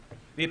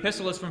The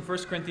epistle is from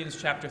 1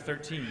 Corinthians chapter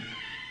 13.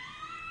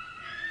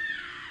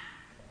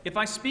 If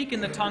I speak in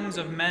the tongues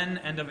of men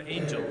and of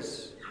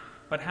angels,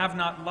 but have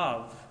not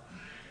love,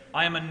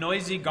 I am a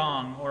noisy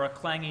gong or a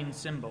clanging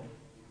cymbal.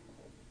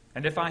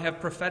 And if I have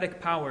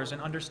prophetic powers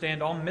and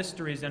understand all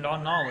mysteries and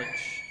all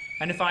knowledge,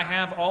 and if I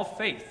have all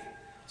faith,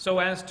 so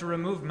as to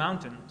remove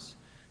mountains,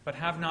 but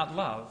have not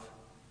love,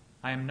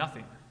 I am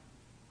nothing.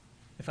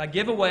 If I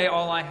give away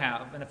all I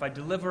have, and if I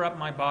deliver up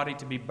my body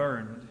to be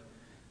burned,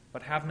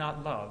 but have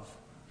not love,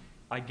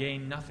 I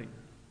gain nothing.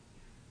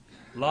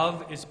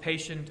 Love is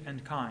patient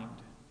and kind.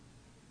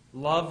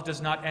 Love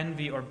does not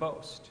envy or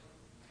boast.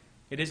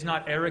 It is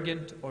not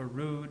arrogant or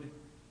rude.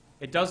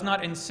 It does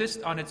not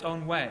insist on its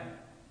own way.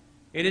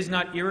 It is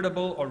not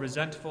irritable or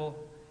resentful.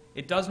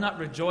 It does not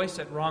rejoice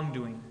at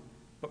wrongdoing,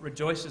 but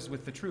rejoices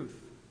with the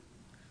truth.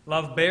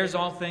 Love bears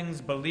all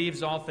things,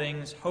 believes all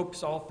things,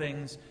 hopes all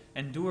things,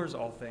 endures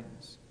all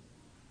things.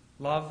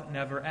 Love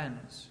never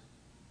ends.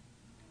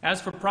 As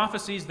for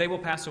prophecies, they will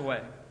pass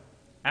away.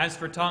 As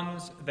for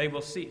tongues, they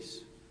will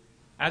cease.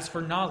 As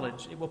for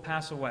knowledge, it will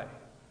pass away.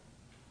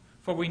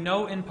 For we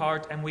know in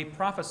part and we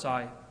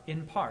prophesy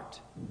in part.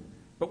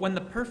 But when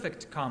the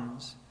perfect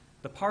comes,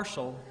 the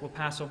partial will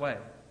pass away.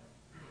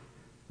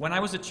 When I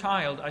was a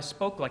child, I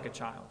spoke like a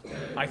child.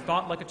 I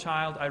thought like a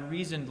child. I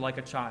reasoned like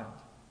a child.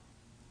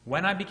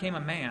 When I became a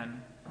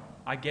man,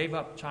 I gave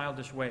up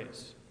childish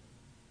ways.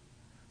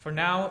 For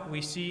now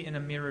we see in a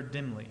mirror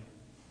dimly,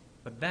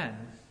 but then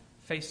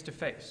face to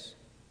face.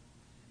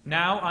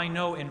 Now I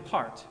know in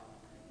part,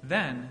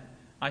 then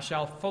I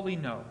shall fully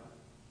know,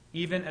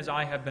 even as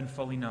I have been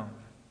fully known.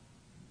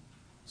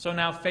 So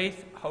now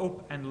faith,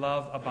 hope, and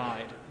love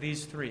abide,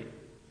 these three.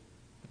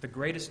 But the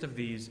greatest of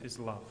these is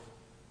love.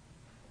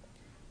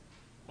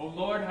 O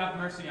Lord, have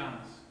mercy on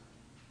us.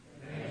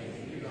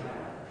 Thanks be to God.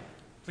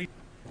 Please.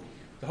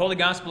 The Holy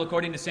Gospel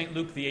according to St.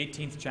 Luke, the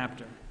 18th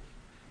chapter.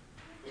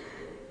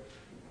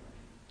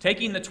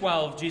 Taking the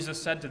 12,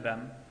 Jesus said to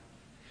them,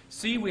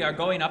 See, we are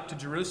going up to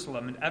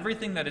Jerusalem, and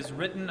everything that is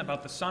written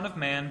about the Son of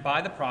Man by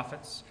the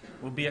prophets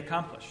will be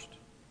accomplished.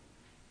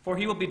 For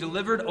he will be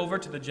delivered over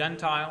to the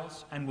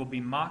Gentiles, and will be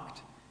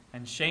mocked,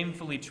 and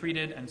shamefully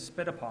treated, and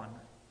spit upon.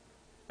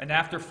 And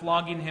after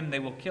flogging him, they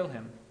will kill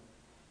him.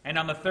 And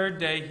on the third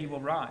day he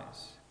will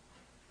rise.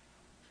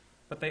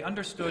 But they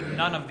understood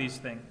none of these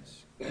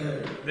things.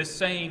 This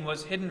saying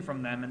was hidden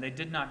from them, and they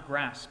did not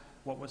grasp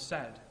what was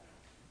said.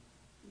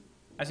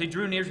 As he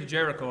drew near to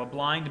Jericho, a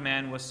blind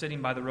man was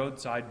sitting by the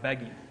roadside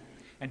begging.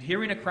 And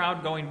hearing a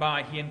crowd going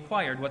by, he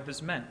inquired what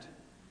this meant.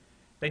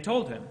 They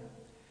told him,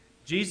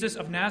 Jesus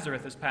of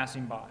Nazareth is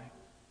passing by.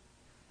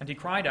 And he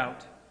cried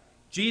out,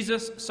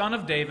 Jesus, Son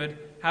of David,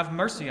 have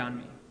mercy on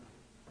me.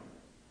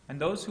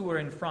 And those who were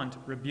in front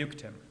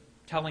rebuked him,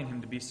 telling him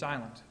to be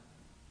silent.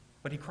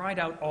 But he cried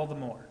out all the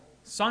more,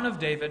 Son of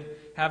David,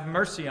 have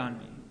mercy on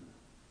me.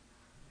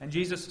 And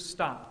Jesus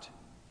stopped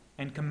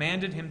and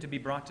commanded him to be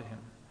brought to him.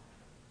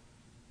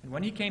 And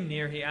when he came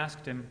near, he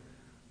asked him,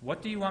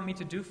 What do you want me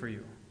to do for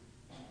you?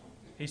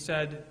 He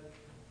said,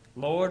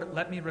 Lord,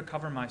 let me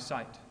recover my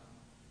sight.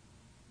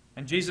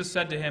 And Jesus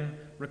said to him,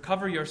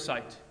 Recover your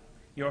sight.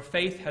 Your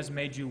faith has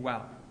made you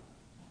well.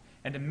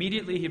 And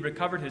immediately he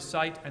recovered his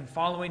sight and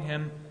followed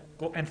him,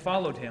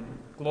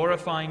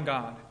 glorifying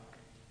God.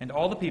 And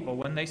all the people,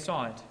 when they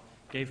saw it,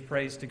 gave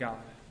praise to God.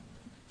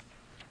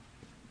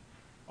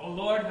 O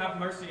Lord, have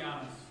mercy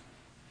on us.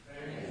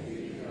 Thanks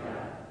be to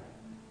God.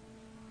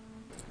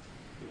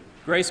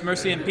 Grace,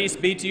 mercy, and peace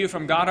be to you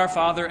from God our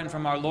Father and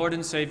from our Lord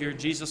and Savior,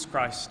 Jesus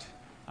Christ.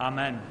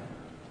 Amen.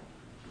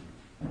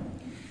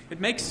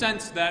 It makes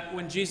sense that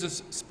when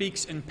Jesus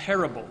speaks in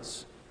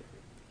parables,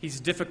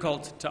 he's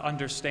difficult to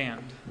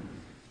understand.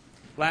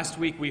 Last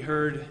week we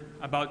heard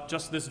about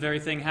just this very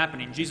thing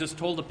happening. Jesus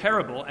told a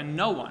parable, and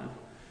no one,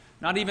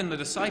 not even the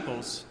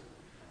disciples,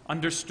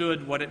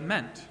 understood what it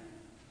meant.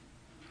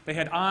 They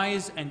had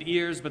eyes and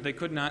ears, but they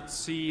could not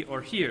see or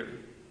hear.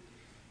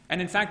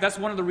 And in fact, that's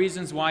one of the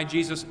reasons why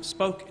Jesus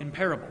spoke in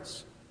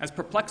parables. As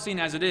perplexing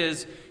as it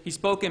is, he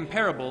spoke in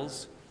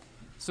parables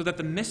so that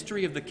the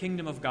mystery of the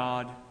kingdom of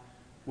God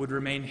would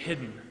remain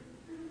hidden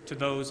to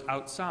those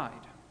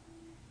outside.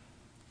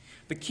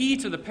 The key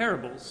to the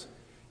parables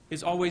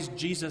is always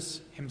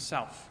Jesus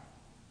himself.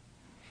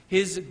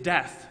 His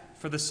death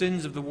for the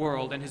sins of the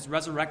world and his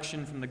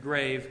resurrection from the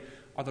grave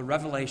are the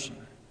revelation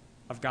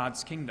of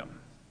God's kingdom.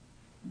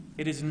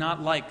 It is not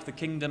like the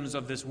kingdoms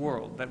of this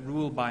world that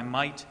rule by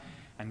might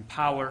and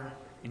power,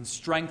 in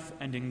strength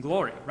and in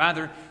glory.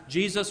 Rather,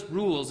 Jesus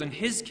rules in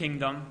his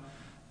kingdom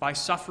by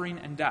suffering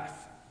and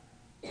death,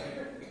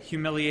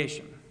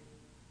 humiliation,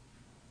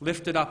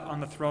 lifted up on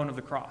the throne of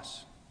the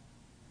cross.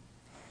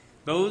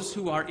 Those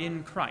who are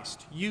in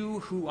Christ, you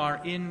who are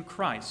in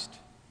Christ,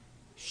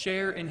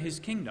 share in his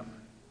kingdom.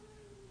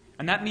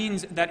 And that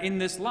means that in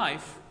this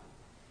life,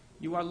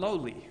 you are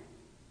lowly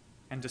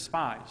and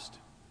despised,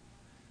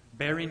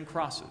 bearing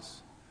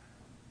crosses,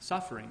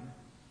 suffering,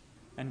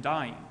 and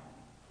dying.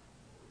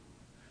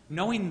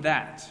 Knowing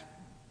that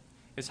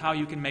is how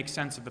you can make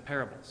sense of the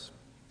parables.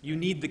 You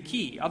need the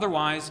key.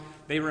 Otherwise,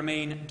 they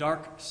remain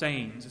dark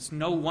sayings. It's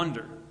no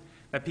wonder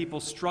that people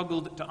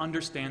struggled to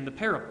understand the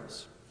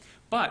parables.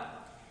 But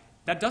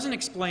that doesn't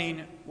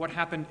explain what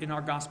happened in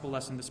our gospel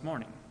lesson this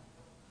morning.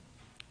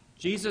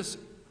 Jesus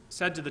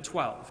said to the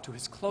 12, to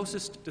his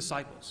closest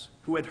disciples,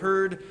 who had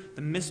heard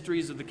the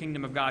mysteries of the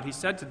kingdom of God, he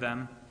said to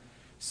them,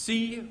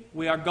 "See,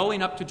 we are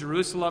going up to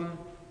Jerusalem,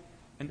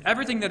 and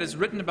everything that is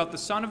written about the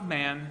Son of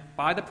Man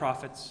by the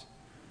prophets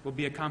will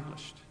be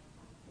accomplished.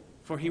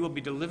 For he will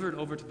be delivered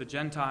over to the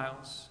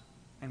Gentiles,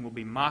 and will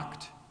be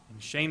mocked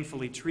and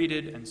shamefully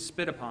treated and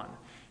spit upon.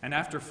 And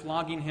after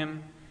flogging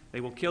him,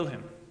 they will kill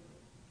him.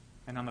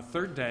 And on the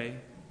third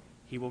day,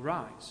 he will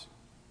rise."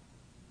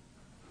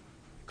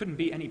 It couldn't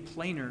be any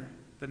plainer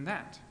than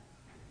that.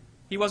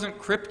 He wasn't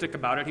cryptic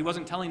about it. He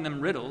wasn't telling them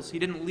riddles. He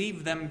didn't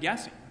leave them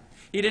guessing.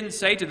 He didn't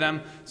say to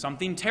them,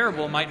 something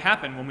terrible might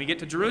happen when we get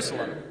to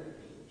Jerusalem.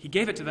 He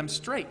gave it to them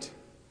straight.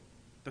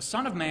 The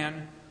Son of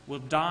Man will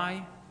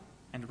die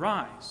and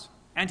rise.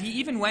 And he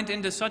even went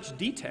into such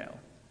detail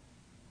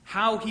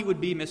how he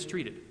would be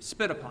mistreated,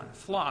 spit upon,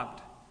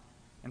 flogged,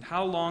 and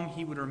how long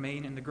he would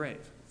remain in the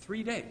grave.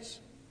 3 days,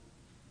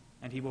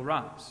 and he will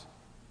rise.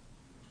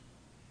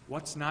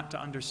 What's not to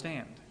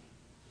understand?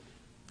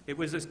 It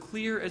was as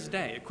clear as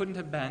day. It couldn't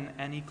have been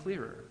any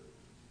clearer.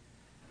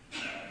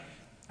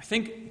 I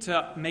think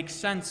to make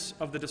sense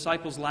of the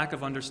disciples' lack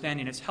of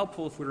understanding, it's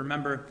helpful if we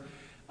remember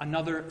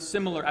another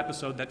similar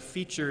episode that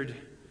featured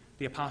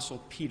the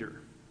Apostle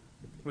Peter.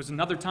 It was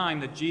another time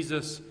that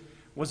Jesus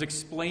was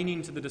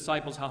explaining to the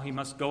disciples how he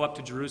must go up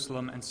to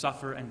Jerusalem and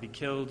suffer and be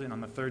killed and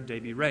on the third day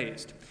be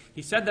raised.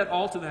 He said that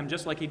all to them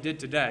just like he did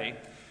today.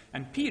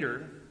 And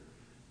Peter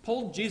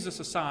pulled Jesus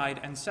aside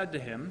and said to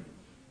him,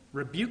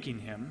 rebuking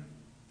him,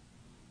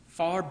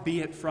 "Far be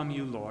it from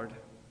you, Lord.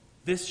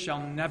 This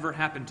shall never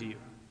happen to you."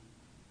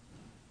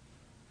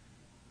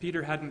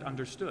 Peter hadn't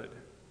understood.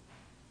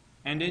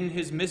 And in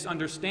his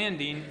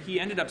misunderstanding, he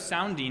ended up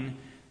sounding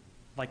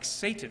like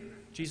Satan.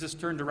 Jesus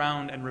turned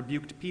around and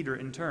rebuked Peter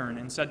in turn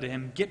and said to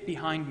him, "Get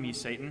behind me,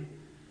 Satan,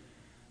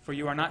 for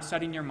you are not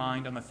setting your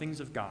mind on the things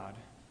of God,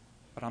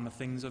 but on the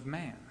things of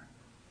man."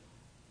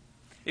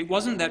 It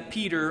wasn't that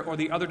Peter or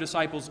the other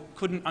disciples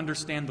couldn't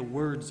understand the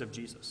words of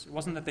Jesus. It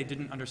wasn't that they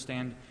didn't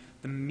understand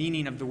the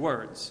meaning of the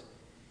words.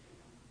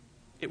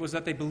 It was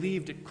that they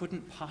believed it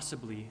couldn't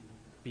possibly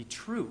be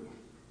true.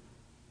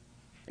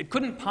 It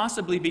couldn't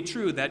possibly be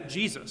true that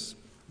Jesus,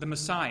 the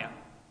Messiah,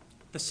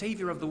 the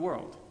Savior of the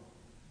world,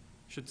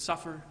 should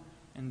suffer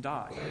and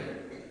die.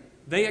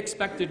 They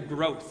expected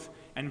growth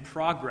and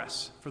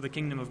progress for the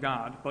kingdom of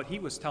God, but he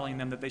was telling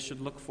them that they should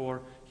look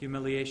for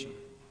humiliation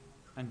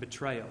and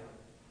betrayal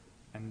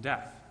and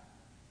death.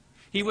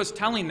 He was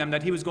telling them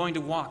that he was going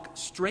to walk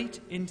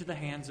straight into the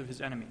hands of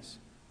his enemies,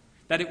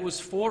 that it was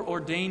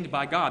foreordained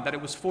by God, that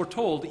it was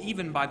foretold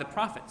even by the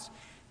prophets,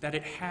 that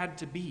it had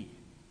to be.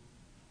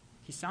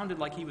 He sounded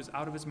like he was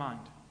out of his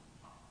mind.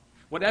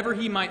 Whatever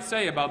he might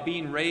say about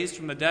being raised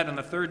from the dead on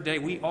the third day,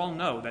 we all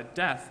know that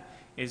death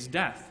is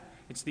death.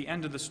 It's the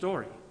end of the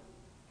story.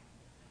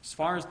 As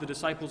far as the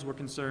disciples were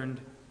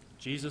concerned,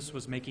 Jesus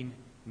was making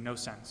no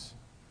sense.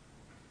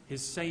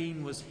 His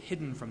saying was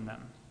hidden from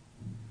them,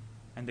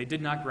 and they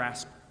did not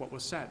grasp what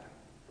was said.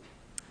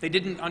 They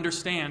didn't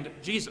understand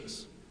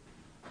Jesus.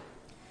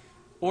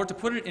 Or to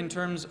put it in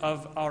terms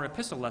of our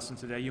epistle lesson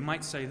today, you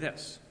might say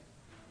this: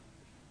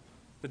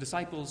 the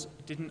disciples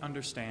didn't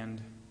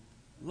understand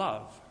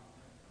love.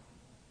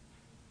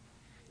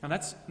 Now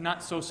that's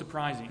not so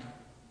surprising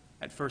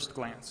at first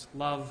glance.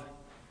 Love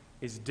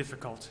is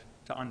difficult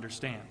to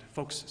understand.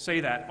 Folks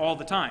say that all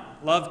the time.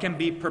 Love can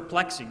be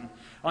perplexing,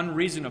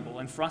 unreasonable,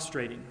 and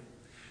frustrating.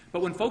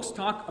 But when folks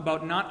talk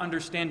about not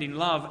understanding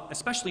love,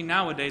 especially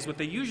nowadays, what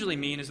they usually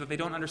mean is that they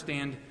don't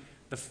understand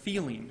the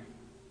feeling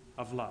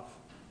of love.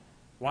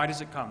 Why does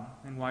it come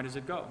and why does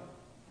it go?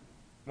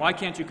 Why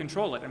can't you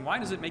control it? And why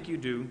does it make you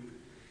do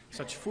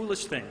such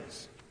foolish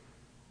things?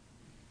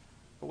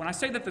 But when I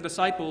say that the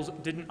disciples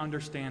didn't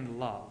understand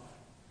love,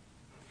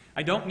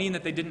 I don't mean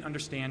that they didn't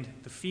understand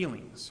the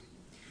feelings.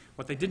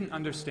 What they didn't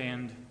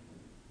understand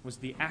was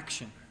the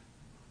action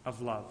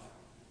of love.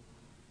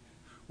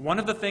 One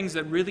of the things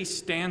that really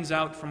stands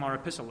out from our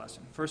epistle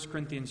lesson, 1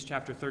 Corinthians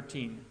chapter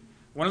 13,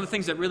 one of the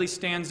things that really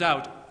stands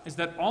out is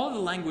that all of the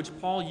language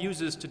Paul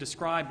uses to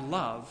describe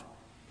love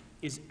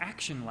is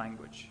action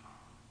language.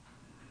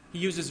 He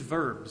uses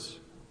verbs.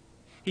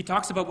 He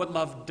talks about what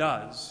love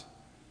does,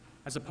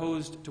 as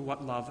opposed to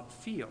what love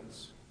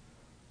feels.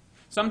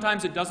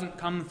 Sometimes it doesn't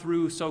come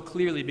through so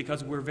clearly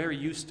because we're very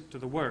used to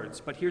the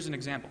words. But here's an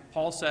example.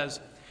 Paul says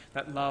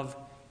that love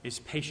is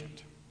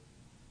patient.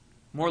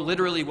 More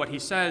literally, what he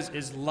says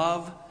is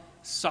love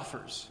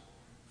suffers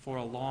for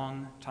a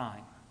long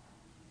time.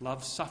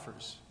 Love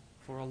suffers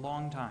for a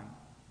long time.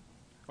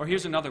 Or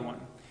here's another one.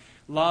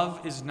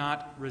 Love is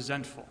not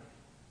resentful.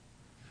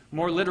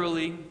 More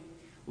literally,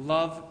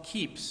 love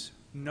keeps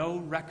no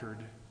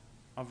record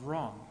of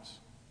wrongs.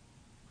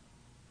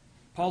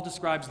 Paul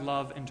describes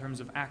love in terms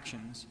of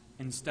actions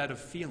instead of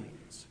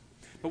feelings.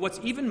 But what's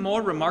even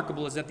more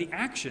remarkable is that the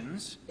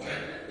actions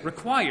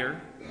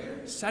require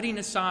setting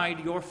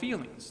aside your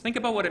feelings. Think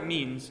about what it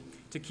means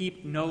to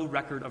keep no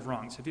record of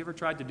wrongs. Have you ever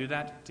tried to do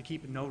that, to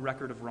keep no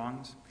record of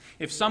wrongs?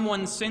 If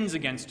someone sins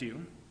against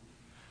you,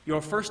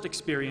 your first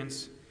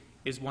experience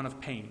is one of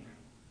pain,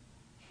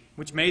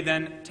 which may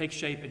then take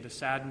shape into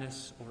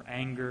sadness or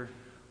anger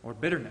or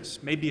bitterness,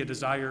 maybe a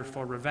desire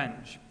for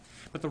revenge.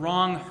 But the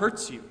wrong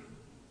hurts you,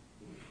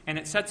 and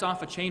it sets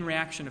off a chain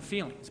reaction of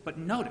feelings. But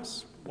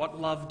notice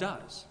what love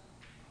does.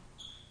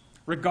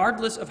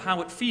 Regardless of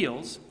how it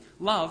feels,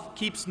 love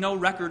keeps no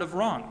record of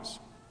wrongs.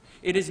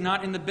 It is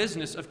not in the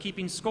business of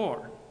keeping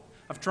score,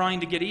 of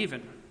trying to get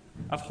even,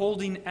 of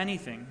holding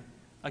anything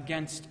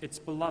against its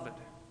beloved.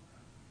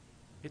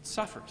 It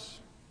suffers.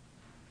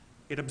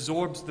 It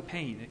absorbs the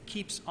pain. It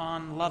keeps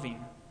on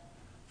loving,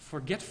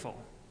 forgetful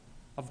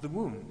of the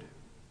wound.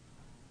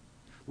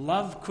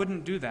 Love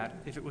couldn't do that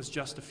if it was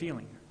just a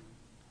feeling.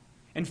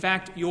 In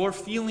fact, your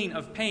feeling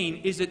of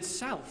pain is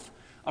itself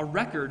a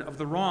record of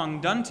the wrong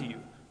done to you.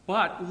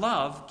 But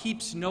love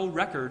keeps no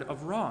record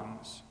of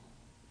wrongs.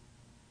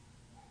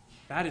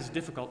 That is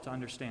difficult to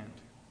understand.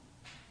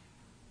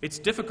 It's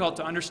difficult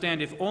to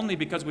understand if only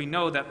because we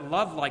know that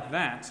love like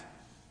that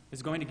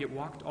is going to get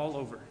walked all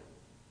over.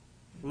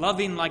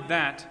 Loving like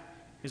that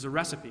is a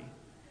recipe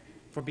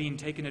for being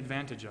taken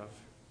advantage of.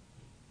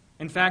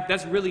 In fact,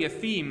 that's really a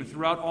theme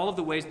throughout all of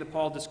the ways that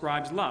Paul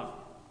describes love.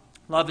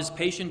 Love is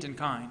patient and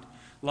kind.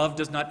 Love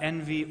does not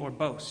envy or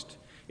boast.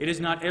 It is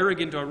not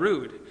arrogant or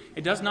rude.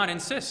 It does not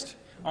insist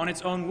on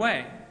its own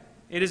way.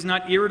 It is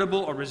not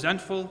irritable or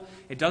resentful.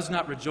 It does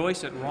not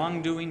rejoice at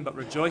wrongdoing, but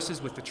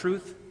rejoices with the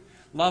truth.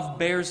 Love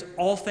bears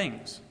all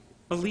things,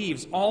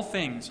 believes all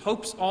things,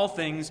 hopes all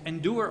things,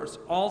 endures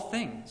all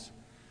things.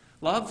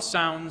 Love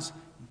sounds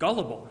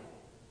gullible.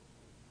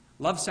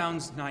 Love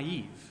sounds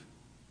naive.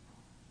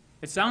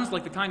 It sounds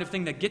like the kind of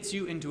thing that gets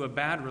you into a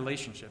bad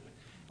relationship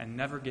and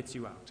never gets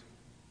you out.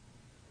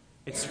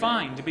 It's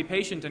fine to be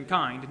patient and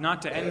kind,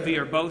 not to envy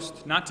or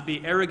boast, not to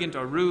be arrogant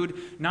or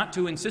rude, not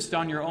to insist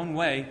on your own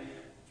way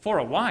for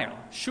a while,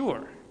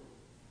 sure.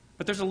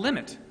 But there's a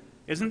limit,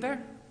 isn't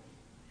there?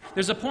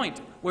 There's a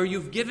point where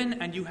you've given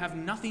and you have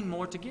nothing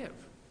more to give.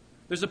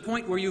 There's a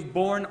point where you've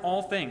borne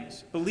all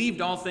things,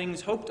 believed all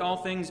things, hoped all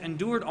things,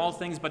 endured all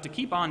things, but to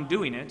keep on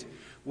doing it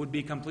would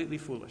be completely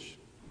foolish.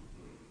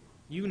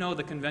 You know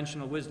the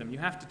conventional wisdom. You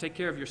have to take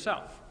care of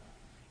yourself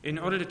in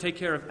order to take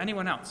care of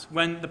anyone else.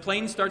 When the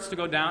plane starts to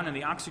go down and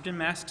the oxygen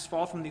masks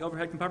fall from the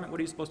overhead compartment, what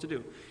are you supposed to do?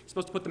 You're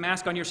supposed to put the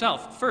mask on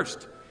yourself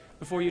first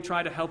before you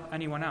try to help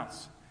anyone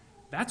else.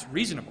 That's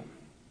reasonable.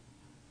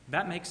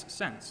 That makes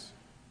sense.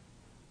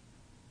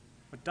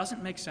 What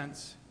doesn't make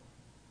sense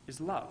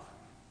is love.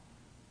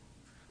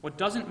 What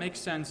doesn't make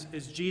sense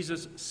is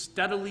Jesus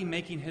steadily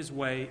making his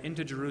way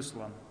into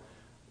Jerusalem,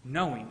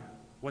 knowing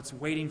what's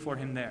waiting for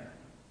him there,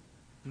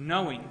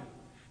 knowing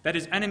that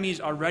his enemies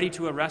are ready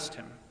to arrest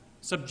him,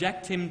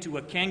 subject him to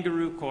a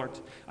kangaroo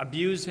court,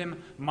 abuse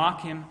him,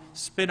 mock him,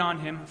 spit on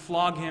him,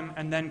 flog him,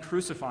 and then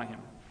crucify him,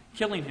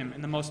 killing him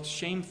in the most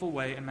shameful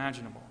way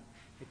imaginable.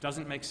 It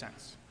doesn't make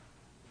sense.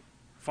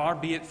 Far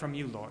be it from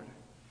you, Lord.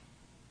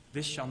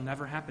 This shall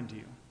never happen to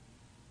you.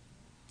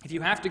 If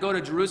you have to go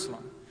to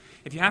Jerusalem,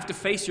 if you have to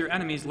face your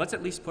enemies, let's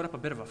at least put up a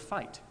bit of a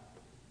fight.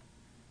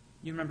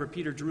 You remember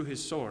Peter drew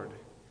his sword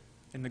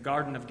in the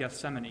Garden of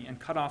Gethsemane and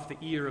cut off the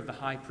ear of the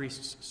high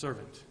priest's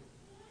servant.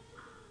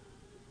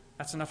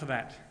 That's enough of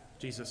that,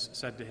 Jesus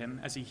said to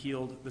him as he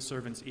healed the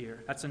servant's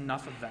ear. That's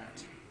enough of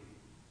that.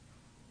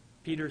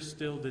 Peter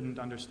still didn't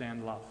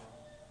understand love.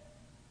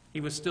 He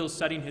was still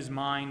setting his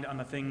mind on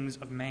the things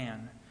of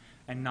man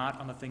and not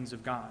on the things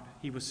of God.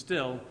 He was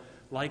still,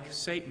 like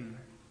Satan,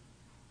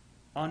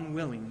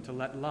 unwilling to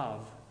let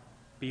love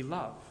be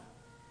love.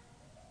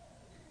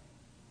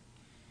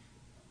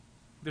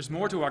 There's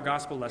more to our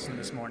gospel lesson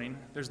this morning.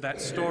 There's that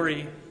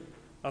story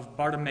of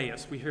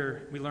Bartimaeus.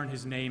 We learn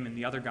his name in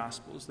the other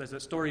gospels. There's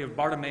that story of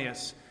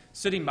Bartimaeus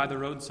sitting by the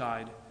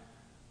roadside,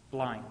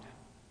 blind.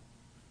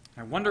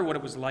 I wonder what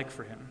it was like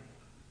for him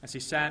as he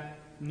sat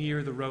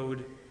near the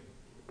road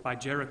by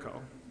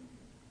Jericho.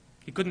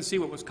 He couldn't see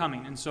what was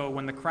coming, and so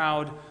when the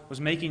crowd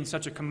was making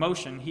such a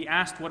commotion, he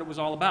asked what it was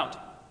all about.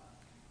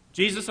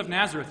 Jesus of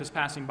Nazareth is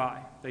passing by,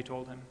 they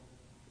told him.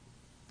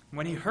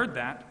 When he heard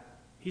that,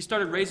 he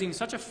started raising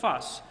such a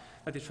fuss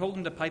that they told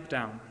him to pipe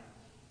down.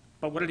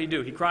 But what did he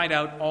do? He cried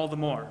out all the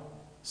more,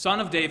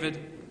 "Son of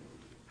David,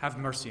 have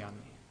mercy on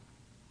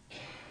me."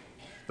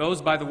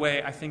 Those, by the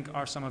way, I think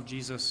are some of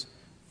Jesus'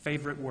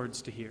 favorite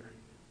words to hear.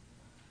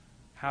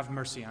 Have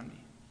mercy on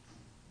me.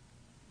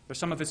 They're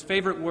some of his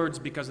favorite words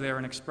because they are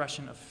an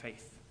expression of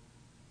faith.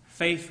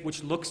 Faith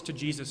which looks to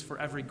Jesus for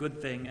every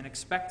good thing and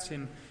expects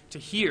him to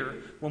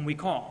hear when we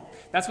call.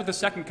 That's what the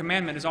second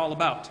commandment is all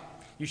about.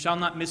 You shall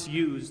not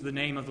misuse the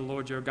name of the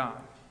Lord your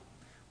God.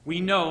 We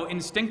know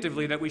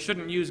instinctively that we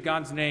shouldn't use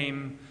God's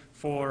name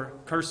for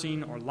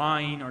cursing or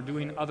lying or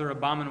doing other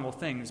abominable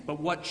things. But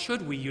what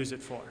should we use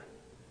it for?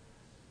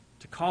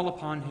 To call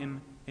upon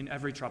him in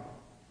every trouble,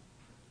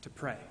 to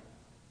pray,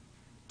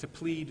 to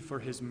plead for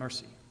his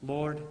mercy.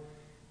 Lord,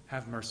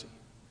 have mercy.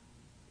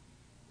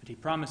 But he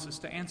promises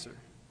to answer.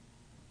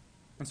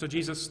 And so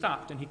Jesus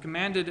stopped, and he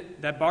commanded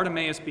that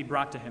Bartimaeus be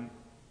brought to him.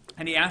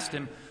 And he asked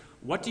him,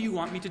 "What do you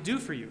want me to do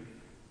for you?"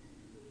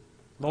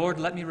 "Lord,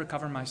 let me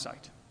recover my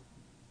sight."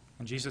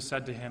 And Jesus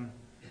said to him,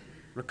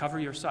 "Recover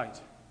your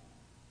sight.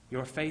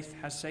 Your faith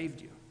has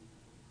saved you."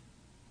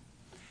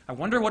 I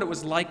wonder what it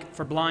was like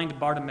for blind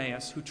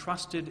Bartimaeus, who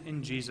trusted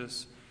in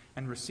Jesus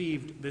and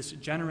received this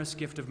generous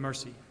gift of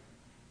mercy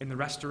in the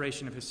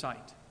restoration of his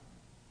sight,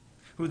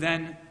 who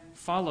then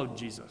followed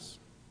Jesus,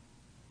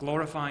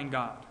 glorifying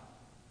God,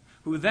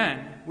 who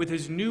then, with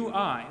his new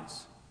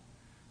eyes,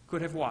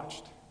 could have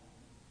watched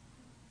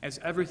as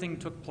everything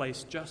took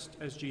place just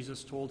as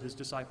Jesus told his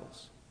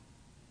disciples.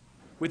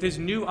 With his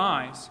new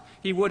eyes,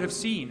 he would have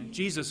seen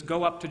Jesus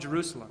go up to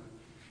Jerusalem,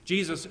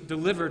 Jesus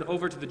delivered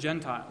over to the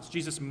Gentiles,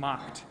 Jesus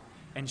mocked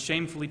and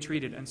shamefully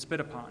treated and spit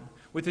upon.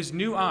 With his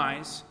new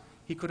eyes,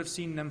 he could have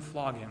seen them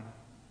flog him,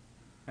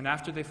 and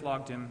after they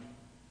flogged him,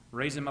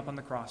 raise him up on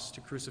the cross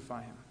to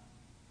crucify him.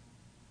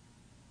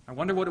 I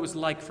wonder what it was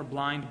like for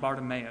blind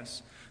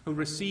Bartimaeus, who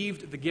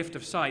received the gift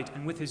of sight,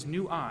 and with his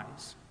new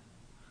eyes,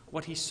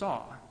 what he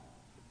saw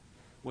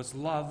was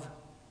love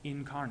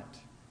incarnate.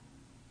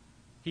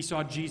 He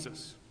saw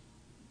Jesus,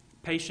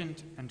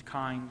 patient and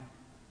kind,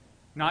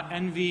 not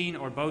envying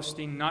or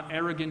boasting, not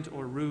arrogant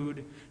or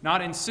rude,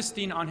 not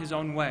insisting on his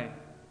own way,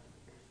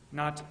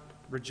 not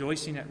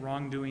rejoicing at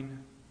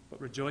wrongdoing,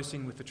 but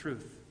rejoicing with the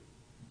truth,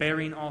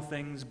 bearing all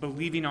things,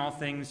 believing all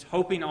things,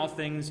 hoping all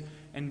things,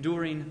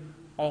 enduring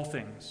all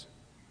things,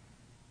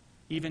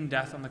 even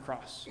death on the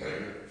cross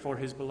for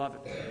his beloved.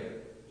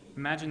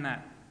 Imagine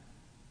that.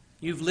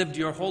 You've lived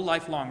your whole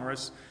life long, or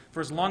for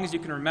as long as you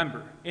can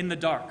remember, in the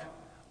dark,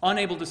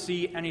 unable to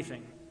see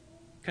anything,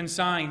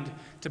 consigned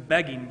to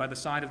begging by the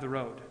side of the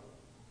road,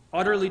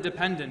 utterly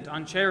dependent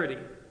on charity,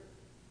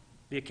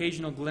 the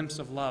occasional glimpse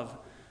of love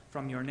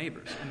from your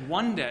neighbors. And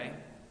one day,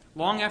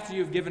 long after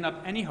you've given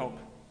up any hope,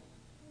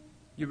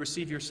 you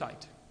receive your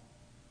sight.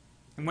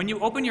 And when you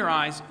open your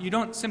eyes, you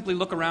don't simply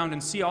look around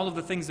and see all of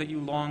the things that you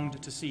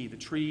longed to see, the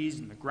trees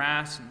and the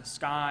grass and the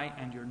sky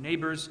and your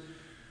neighbors.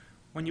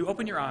 When you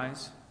open your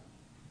eyes,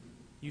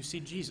 you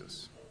see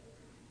Jesus.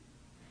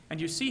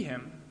 And you see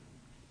him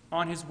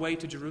on his way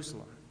to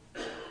Jerusalem,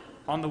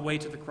 on the way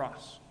to the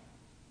cross.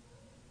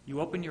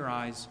 You open your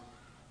eyes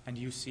and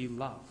you see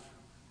love.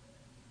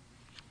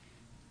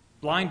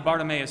 Blind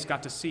Bartimaeus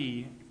got to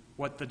see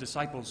what the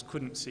disciples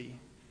couldn't see,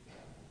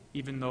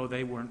 even though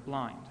they weren't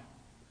blind.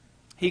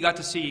 He got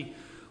to see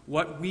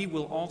what we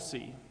will all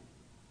see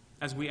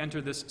as we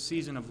enter this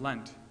season of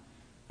Lent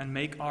and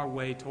make our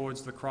way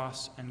towards the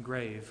cross and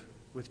grave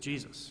with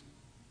Jesus.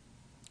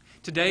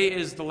 Today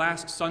is the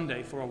last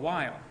Sunday for a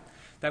while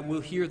that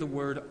we'll hear the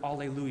word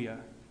Alleluia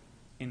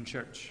in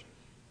church.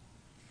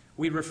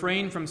 We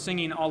refrain from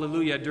singing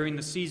Alleluia during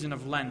the season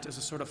of Lent as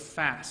a sort of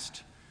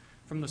fast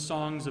from the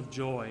songs of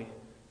joy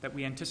that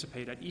we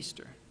anticipate at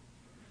Easter.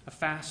 A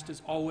fast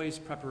is always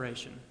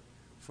preparation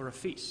for a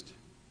feast.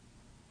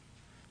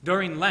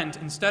 During Lent,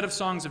 instead of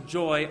songs of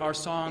joy, our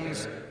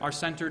songs are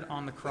centered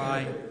on the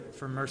cry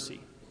for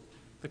mercy,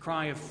 the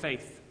cry of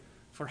faith,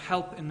 for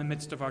help in the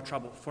midst of our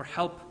trouble, for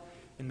help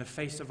in the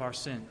face of our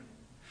sin.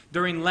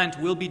 During Lent,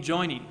 we'll be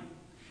joining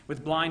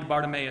with blind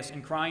Bartimaeus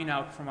in crying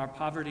out from our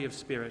poverty of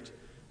spirit,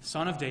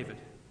 "Son of David,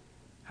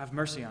 have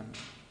mercy on me."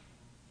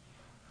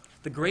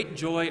 The great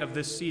joy of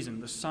this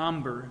season, the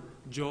somber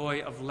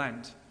joy of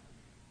Lent,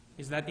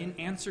 is that in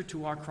answer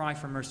to our cry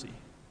for mercy,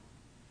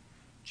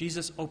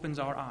 Jesus opens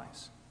our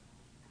eyes.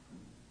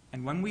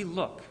 And when we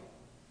look,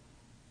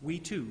 we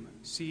too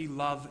see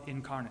love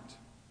incarnate.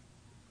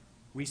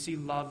 We see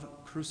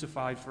love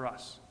crucified for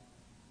us.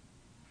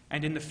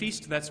 And in the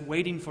feast that's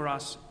waiting for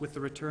us with the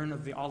return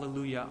of the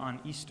Alleluia on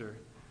Easter,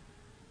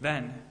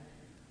 then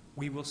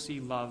we will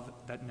see love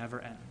that never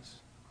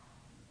ends.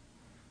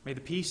 May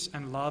the peace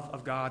and love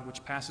of God,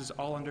 which passes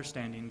all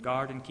understanding,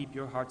 guard and keep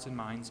your hearts and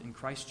minds in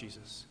Christ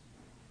Jesus.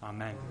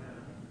 Amen.